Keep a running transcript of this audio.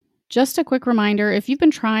Just a quick reminder, if you've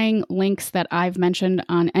been trying links that I've mentioned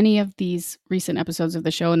on any of these recent episodes of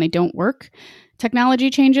the show and they don't work, technology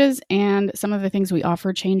changes and some of the things we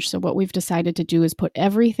offer change. So what we've decided to do is put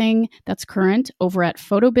everything that's current over at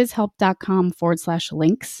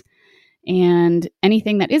photobizhelp.com/links. And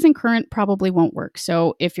anything that isn't current probably won't work.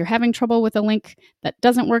 So if you're having trouble with a link that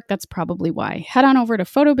doesn't work, that's probably why. Head on over to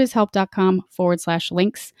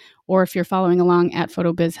photobizhelp.com/links. Or if you're following along at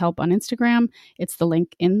photobizhelp on Instagram, it's the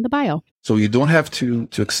link in the bio. So you don't have to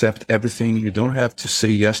accept everything. You don't have to say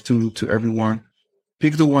yes to everyone.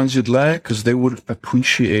 Pick the ones you'd like because they would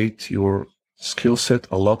appreciate your skill set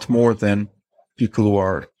a lot more than people who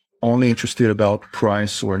are only interested about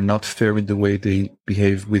price or not fair in the way they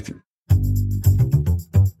behave with you.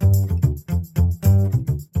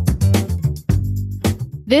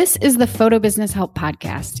 This is the Photo Business Help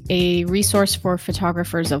Podcast, a resource for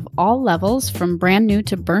photographers of all levels, from brand new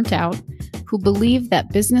to burnt out, who believe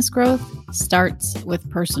that business growth starts with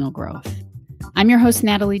personal growth. I'm your host,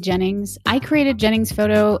 Natalie Jennings. I created Jennings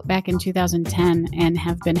Photo back in 2010 and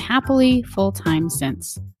have been happily full-time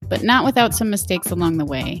since, but not without some mistakes along the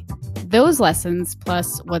way. Those lessons,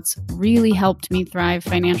 plus what's really helped me thrive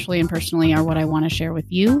financially and personally, are what I want to share with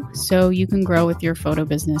you so you can grow with your photo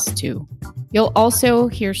business too. You'll also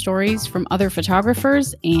hear stories from other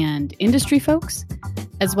photographers and industry folks,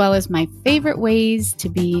 as well as my favorite ways to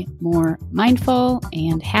be more mindful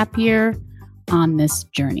and happier on this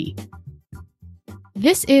journey.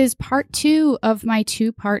 This is part 2 of my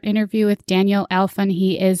 2-part interview with Daniel Alfan.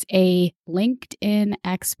 He is a LinkedIn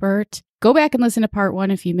expert. Go back and listen to part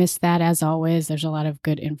 1 if you missed that. As always, there's a lot of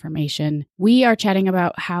good information. We are chatting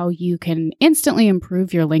about how you can instantly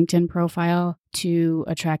improve your LinkedIn profile to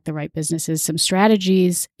attract the right businesses, some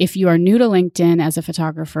strategies if you are new to LinkedIn as a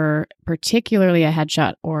photographer, particularly a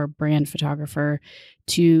headshot or brand photographer,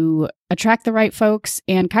 to attract the right folks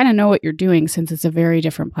and kind of know what you're doing, since it's a very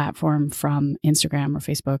different platform from Instagram or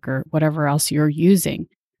Facebook or whatever else you're using.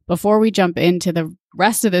 Before we jump into the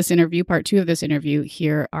rest of this interview, part 2 of this interview,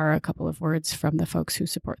 here are a couple of words from the folks who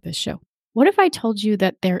support this show. What if I told you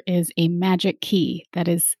that there is a magic key that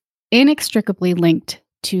is inextricably linked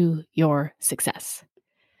to your success?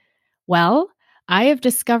 Well, I have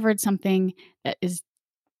discovered something that is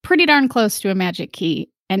pretty darn close to a magic key,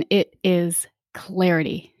 and it is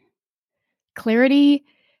clarity. Clarity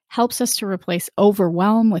helps us to replace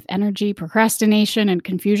overwhelm with energy, procrastination and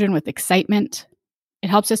confusion with excitement. It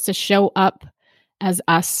helps us to show up as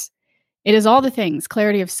us. It is all the things: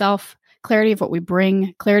 clarity of self, clarity of what we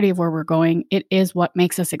bring, clarity of where we're going. It is what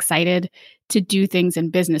makes us excited to do things in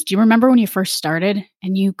business. Do you remember when you first started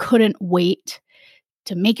and you couldn't wait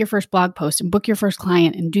to make your first blog post and book your first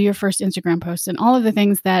client and do your first Instagram post and all of the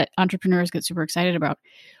things that entrepreneurs get super excited about?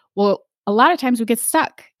 Well, a lot of times we get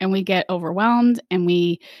stuck and we get overwhelmed and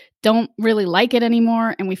we don't really like it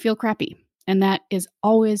anymore and we feel crappy. And that is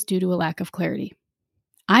always due to a lack of clarity.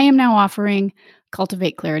 I am now offering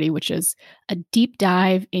Cultivate Clarity, which is a deep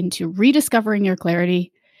dive into rediscovering your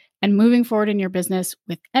clarity and moving forward in your business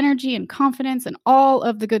with energy and confidence and all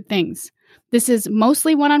of the good things. This is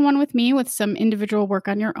mostly one-on-one with me with some individual work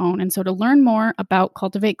on your own. And so to learn more about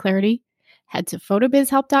Cultivate Clarity, head to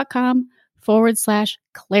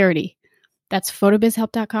photobizhelp.com/clarity. That's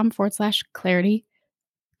photobizhelp.com/clarity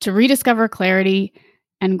to rediscover clarity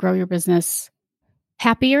and grow your business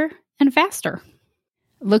happier and faster.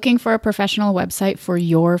 Looking for a professional website for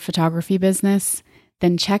your photography business?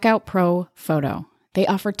 Then check out ProPhoto. They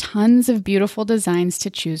offer tons of beautiful designs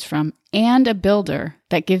to choose from and a builder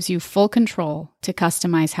that gives you full control to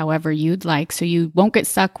customize however you'd like, so you won't get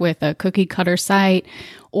stuck with a cookie cutter site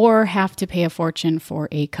or have to pay a fortune for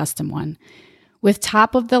a custom one. With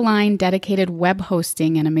top-of-the-line dedicated web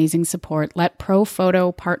hosting and amazing support, let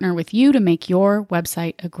ProPhoto partner with you to make your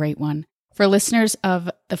website a great one. For listeners of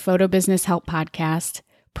the Photo Business Help podcast,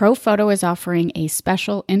 ProPhoto is offering a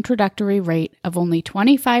special introductory rate of only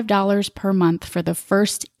 $25 per month for the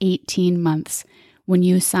first 18 months when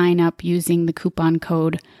you sign up using the coupon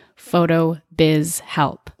code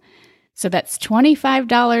PHOTOBIZHELP. So that's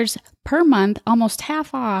 $25 per month, almost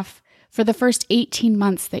half off, for the first 18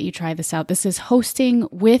 months that you try this out. This is hosting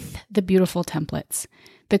with the beautiful templates.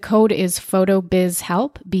 The code is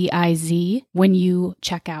PHOTOBIZHELP, B-I-Z, when you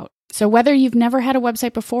check out. So whether you've never had a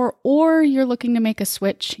website before or you're looking to make a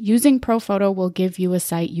switch, using ProPhoto will give you a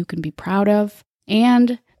site you can be proud of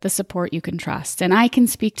and the support you can trust. And I can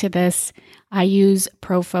speak to this. I use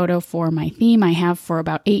ProPhoto for my theme. I have for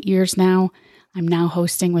about 8 years now. I'm now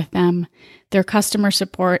hosting with them. Their customer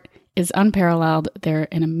support is unparalleled. They're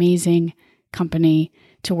an amazing company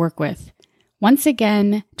to work with. Once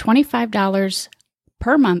again, $25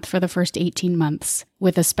 per month for the first 18 months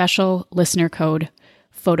with a special listener code,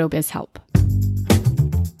 PHOTOBIZHELP.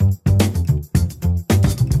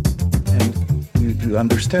 And you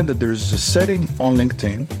understand that there's a setting on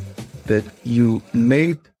LinkedIn that you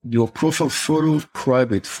made your profile photo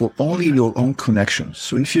private for only your own connections.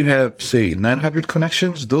 So if you have, say, 900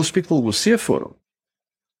 connections, those people will see a photo.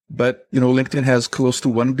 But, LinkedIn has close to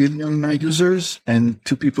 1 billion users and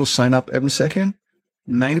 2 people sign up every second.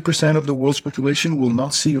 90% of the world's population will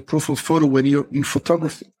not see your profile photo when you're in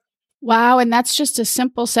photography. Wow. And that's just a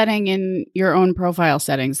simple setting in your own profile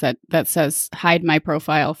settings that says hide my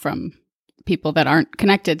profile from people that aren't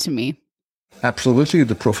connected to me. Absolutely.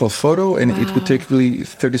 The profile photo. And It would take really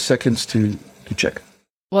 30 seconds to check.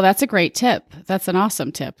 Well, that's a great tip. That's an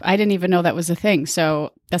awesome tip. I didn't even know that was a thing.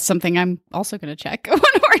 So that's something I'm also going to check when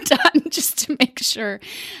we're done, just to make sure.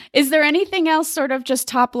 Is there anything else sort of just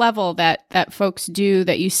top level that folks do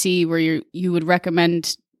that you see where you would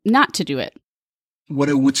recommend not to do it? What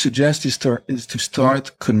I would suggest is to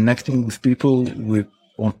start connecting with people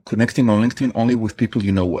connecting on LinkedIn only with people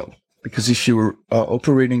you know well. Because if you're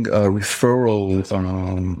operating a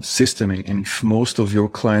referral system, and if most of your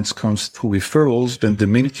clients comes through referrals, then the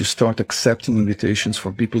minute you start accepting invitations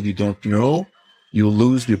from people you don't know, you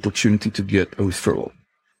lose the opportunity to get a referral.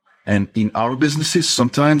 And in our businesses,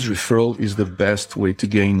 sometimes referral is the best way to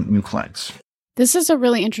gain new clients. This is a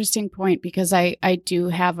really interesting point because I do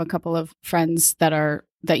have a couple of friends that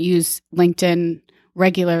use LinkedIn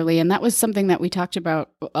regularly. And that was something that we talked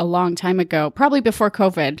about a long time ago, probably before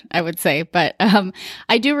COVID, I would say. But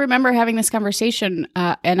I do remember having this conversation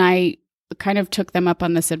and I kind of took them up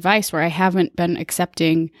on this advice where I haven't been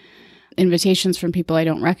accepting invitations from people I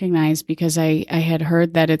don't recognize because I had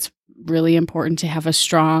heard that it's really important to have a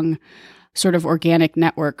strong sort of organic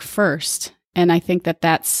network first. And I think that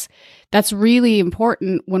that's really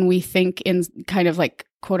important when we think in kind of like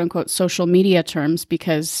quote unquote social media terms,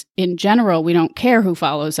 because in general, we don't care who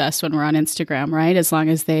follows us when we're on Instagram, right? As long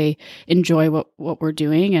as they enjoy what we're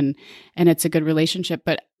doing and it's a good relationship.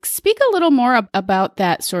 But speak a little more about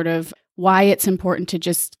that sort of why it's important to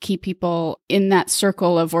just keep people in that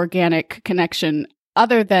circle of organic connection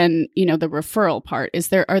other than, the referral part.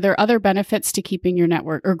 Are there other benefits to keeping your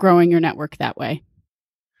network or growing your network that way?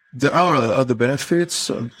 There are other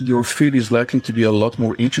benefits. Your feed is likely to be a lot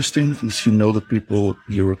more interesting if you know the people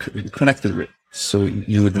you're connected with. So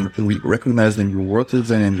you would recognize them, you work with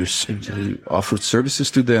them, and you offer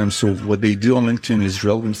services to them. So what they do on LinkedIn is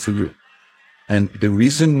relevant for you. And the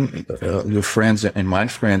reason your friends and my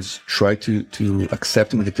friends try to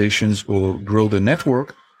accept invitations or grow the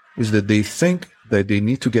network is that they think that they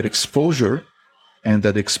need to get exposure, and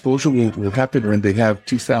that exposure will happen when they have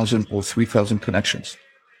 2,000 or 3,000 connections.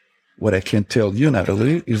 What I can tell you,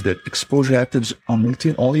 Natalie, is that exposure happens on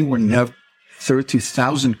LinkedIn only when you have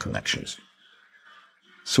 30,000 connections.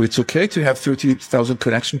 So it's okay to have 30,000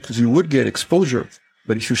 connections because you would get exposure.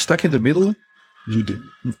 But if you're stuck in the middle,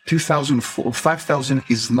 2,000 or 5,000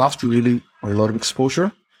 is not really a lot of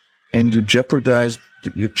exposure, and you jeopardize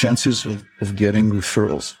your chances of getting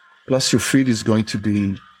referrals. Plus, your feed is going to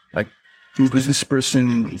be like your business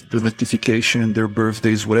person, the notification, their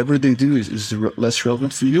birthdays, whatever they do is less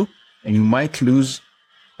relevant for you. And you might lose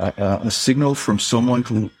a signal from someone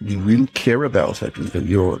who you really care about. Like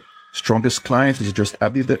your strongest client is just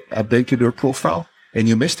updated their profile, and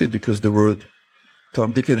you missed it because there were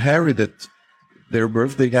Tom, Dick, and Harry that their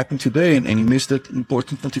birthday happened today, and you missed that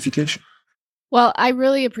important notification. Well, I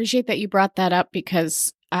really appreciate that you brought that up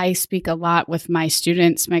because I speak a lot with my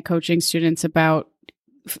students, my coaching students, about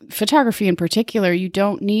photography in particular. You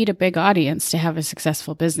don't need a big audience to have a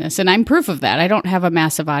successful business. And I'm proof of that. I don't have a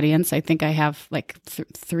massive audience. I think I have like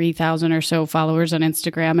 3,000 or so followers on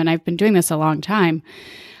Instagram, and I've been doing this a long time.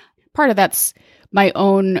 Part of that's my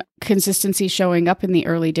own consistency showing up in the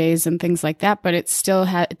early days and things like that, but it still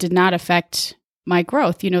did not affect my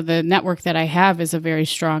growth. The network that I have is a very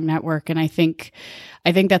strong network. And I think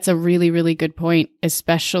that's a really, really good point,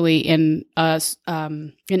 especially in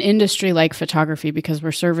an industry like photography, because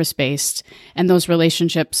we're service-based, and those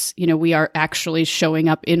relationships, we are actually showing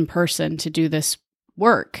up in person to do this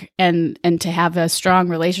work, and to have a strong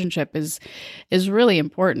relationship is really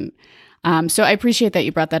important. So I appreciate that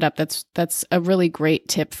you brought that up. That's a really great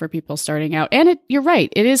tip for people starting out. And you're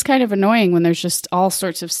right. It is kind of annoying when there's just all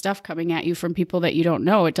sorts of stuff coming at you from people that you don't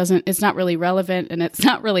know. It's not really relevant, and it's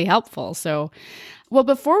not really helpful. So, well,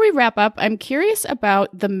 before we wrap up, I'm curious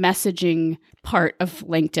about the messaging part of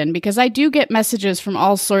LinkedIn, because I do get messages from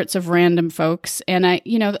all sorts of random folks. And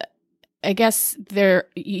I guess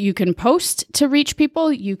you can post to reach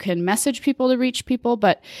people, you can message people to reach people,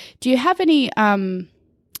 but do you have any,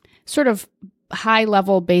 sort of high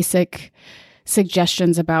level basic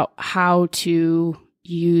suggestions about how to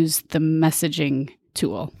use the messaging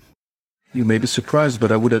tool? You may be surprised,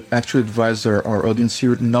 but I would actually advise our audience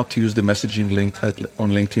here not to use the messaging link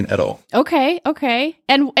on LinkedIn at all. Okay.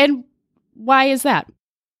 And why is that?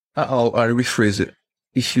 I'll rephrase it.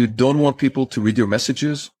 If you don't want people to read your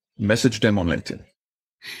messages, message them on LinkedIn.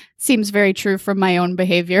 Seems very true from my own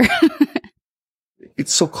behavior.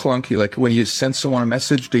 It's so clunky. Like when you send someone a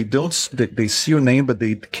message, they see your name, but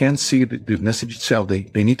they can't see the message itself.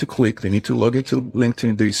 They need to click, they need to log into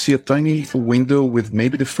LinkedIn. They see a tiny window with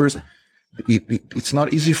maybe the first, it's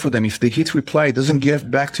not easy for them. If they hit reply, it doesn't get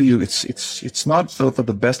back to you. It's not sort of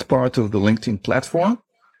the best part of the LinkedIn platform.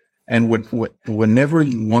 And whenever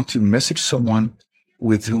you want to message someone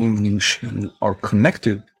with whom you are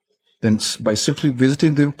connected, then by simply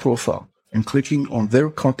visiting their profile and clicking on their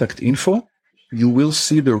contact info, you will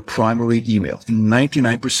see their primary email in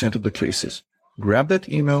 99% of the cases. Grab that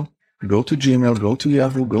email, go to Gmail, go to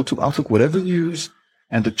Yahoo, go to Outlook, whatever you use,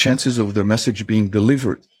 and the chances of their message being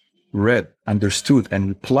delivered, read, understood, and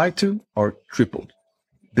replied to are tripled.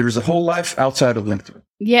 There is a whole life outside of LinkedIn.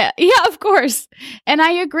 Yeah, of course. And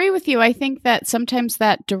I agree with you. I think that sometimes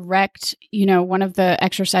that direct, one of the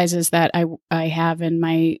exercises that I have in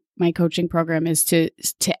my coaching program is to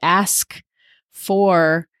ask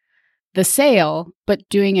for the sale, but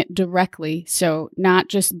doing it directly. So not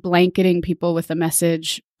just blanketing people with a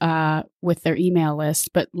message with their email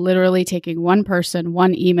list, but literally taking one person,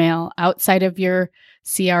 one email outside of your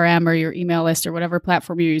CRM or your email list or whatever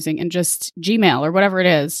platform you're using, and just Gmail or whatever it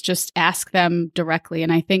is, just ask them directly.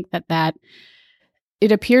 And I think that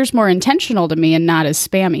it appears more intentional to me and not as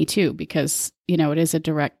spammy too, because, it is a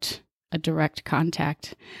direct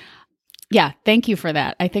contact. Yeah, thank you for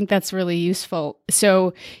that. I think that's really useful.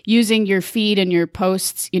 So using your feed and your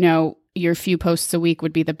posts, your few posts a week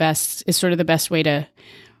would be is sort of the best way to,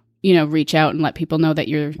 reach out and let people know that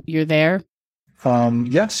you're there.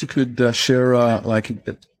 Yes, you could share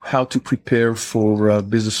how to prepare for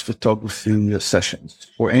business photography sessions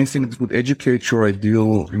or anything that would educate your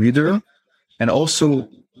ideal reader. And also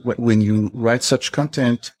when you write such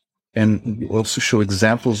content and you also show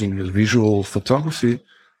examples in your visual photography,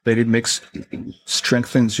 that it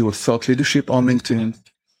strengthens your thought leadership on LinkedIn,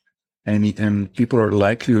 and people are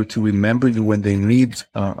likely to remember you when they need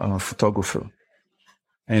a photographer.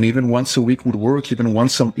 And even once a week would work. Even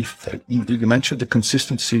if you mentioned the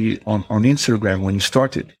consistency on Instagram when you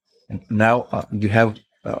started, and now you have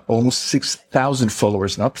almost 6,000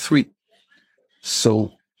 followers, not 3.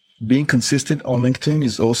 So being consistent on LinkedIn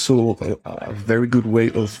is also a very good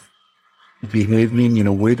way of behaving in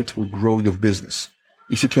a way that will grow your business.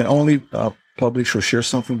 If you can only publish or share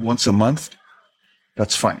something once a month,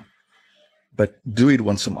 that's fine. But do it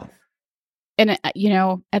once a month. And,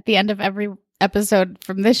 at the end of every episode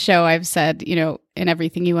from this show, I've said, in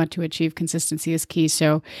everything you want to achieve, consistency is key.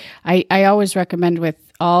 So I always recommend with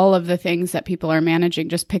all of the things that people are managing,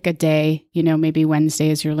 just pick a day, maybe Wednesday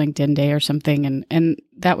is your LinkedIn day or something. And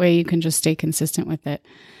that way you can just stay consistent with it.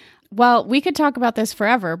 Well, we could talk about this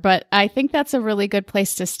forever, but I think that's a really good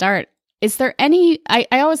place to start. Is there I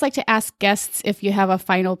always like to ask guests if you have a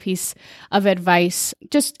final piece of advice,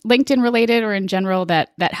 just LinkedIn related or in general,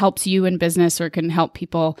 that helps you in business or can help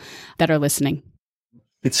people that are listening.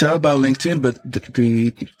 It's not about LinkedIn, but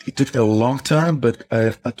it took a long time. But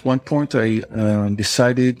at one point, I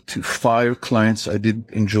decided to fire clients I did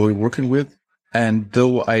enjoy working with. And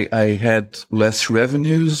though I had less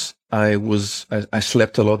revenues, I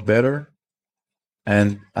slept a lot better.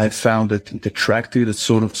 And I found that it attracted a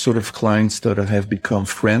sort of clients that have become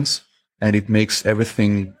friends, and it makes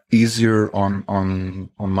everything easier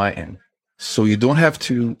on my end. So you don't have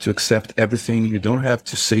to accept everything. You don't have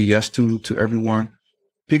to say yes to everyone.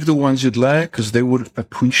 Pick the ones you'd like, because they would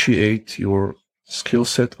appreciate your skill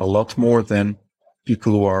set a lot more than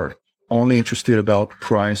people who are only interested about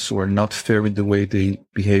price or not fair in the way they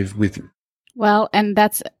behave with you. Well, and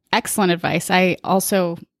that's excellent advice. I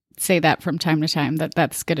also say that from time to time,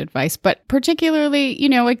 that's good advice. But particularly,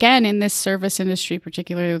 again, in this service industry,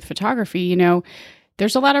 particularly with photography,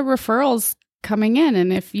 there's a lot of referrals coming in.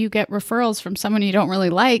 And if you get referrals from someone you don't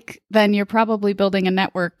really like, then you're probably building a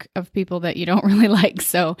network of people that you don't really like.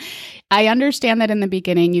 So I understand that in the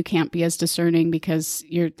beginning, you can't be as discerning because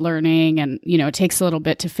you're learning and, it takes a little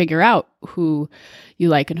bit to figure out who you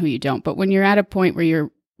like and who you don't. But when you're at a point where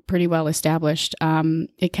you're pretty well established,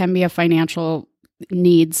 it can be a financial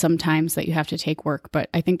need sometimes that you have to take work, but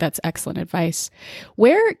I think that's excellent advice.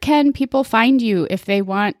 Where can people find you if they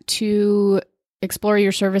want to explore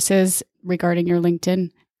your services regarding your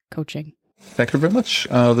LinkedIn coaching? Thank you very much.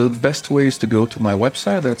 The best way is to go to my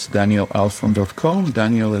website. That's danielalfon.com,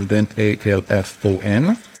 Daniel and then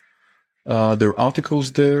ALFON. There are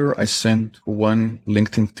articles there. I send one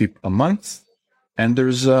LinkedIn tip a month. And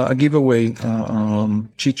there's a giveaway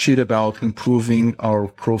cheat sheet about improving our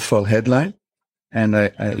profile headline. And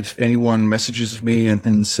if anyone messages me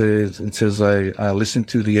and says I listened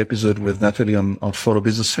to the episode with Natalie on Photo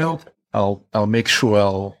Business Help, I'll make sure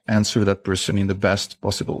I'll answer that person in the best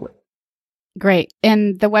possible way. Great.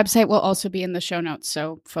 And the website will also be in the show notes,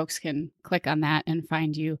 so folks can click on that and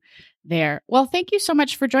find you there. Well, thank you so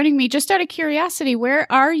much for joining me. Just out of curiosity,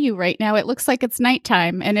 where are you right now? It looks like it's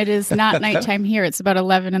nighttime, and it is not nighttime here. It's about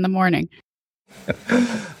 11 in the morning.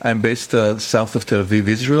 I'm based south of Tel Aviv,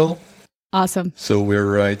 Israel. Awesome. So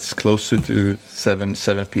it's closer to 7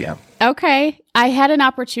 p.m. Okay. I had an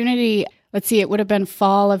opportunity, let's see, it would have been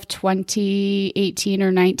fall of 2018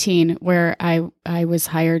 or 19, where I was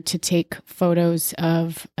hired to take photos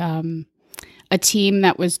of a team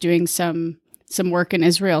that was doing some work in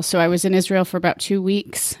Israel. So I was in Israel for about 2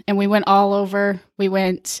 weeks, and we went all over. We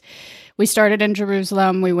started in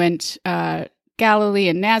Jerusalem. We went Galilee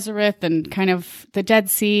and Nazareth and kind of the Dead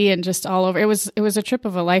Sea and just all over. It was a trip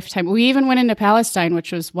of a lifetime. We even went into Palestine,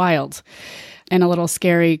 which was wild and a little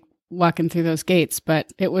scary walking through those gates,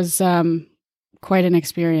 but it was quite an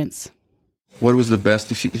experience. What was the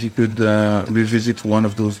best? If you could revisit one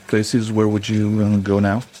of those places, where would you go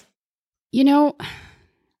now?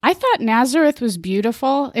 I thought Nazareth was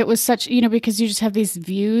beautiful. It was such, because you just have these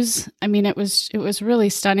views. I mean, it was really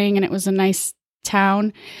stunning, and it was a nice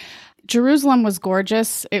town. Jerusalem was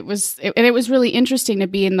gorgeous. It was really interesting to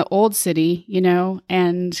be in the old city,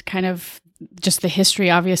 and kind of just the history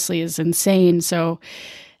obviously is insane. So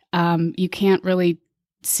you can't really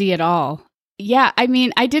see it all. Yeah, I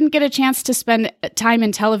mean, I didn't get a chance to spend time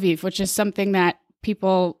in Tel Aviv, which is something that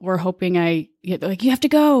people were hoping you have to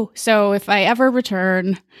go. So if I ever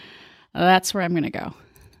return, that's where I'm going to go.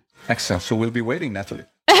 Excellent. So we'll be waiting, Natalie.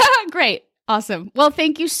 Great. Awesome. Well,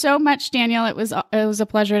 thank you so much, Daniel. It was a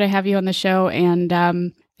pleasure to have you on the show, and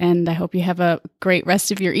I hope you have a great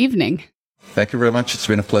rest of your evening. Thank you very much. It's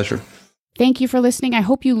been a pleasure. Thank you for listening. I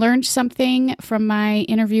hope you learned something from my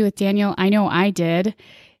interview with Daniel. I know I did.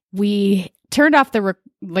 We turned off the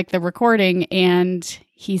recording, and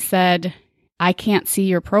he said, "I can't see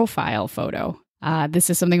your profile photo." This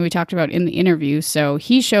is something we talked about in the interview. So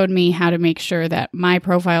he showed me how to make sure that my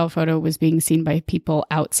profile photo was being seen by people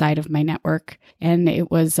outside of my network. And it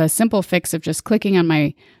was a simple fix of just clicking on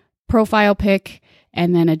my profile pic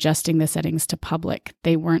and then adjusting the settings to public.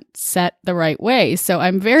 They weren't set the right way. So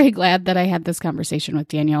I'm very glad that I had this conversation with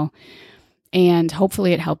Daniel. And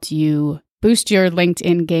hopefully it helped you boost your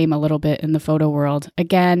LinkedIn game a little bit in the photo world.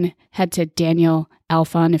 Again, head to Daniel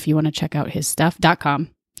Alfon if you want to check out his stuff.com.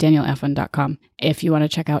 DanielAlfon.com if you want to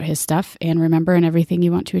check out his stuff. And remember, in everything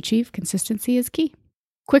you want to achieve, consistency is key.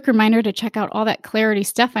 Quick reminder to check out all that clarity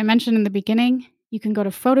stuff I mentioned in the beginning. You can go to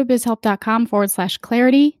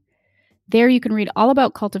photobizhelp.com/clarity. There you can read all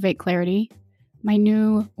about Cultivate Clarity, my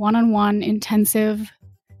new one-on-one intensive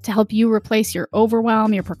to help you replace your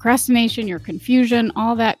overwhelm, your procrastination, your confusion,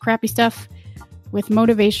 all that crappy stuff with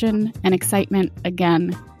motivation and excitement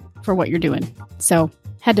again for what you're doing. So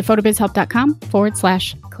head to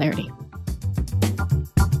photobizhelp.com/clarity.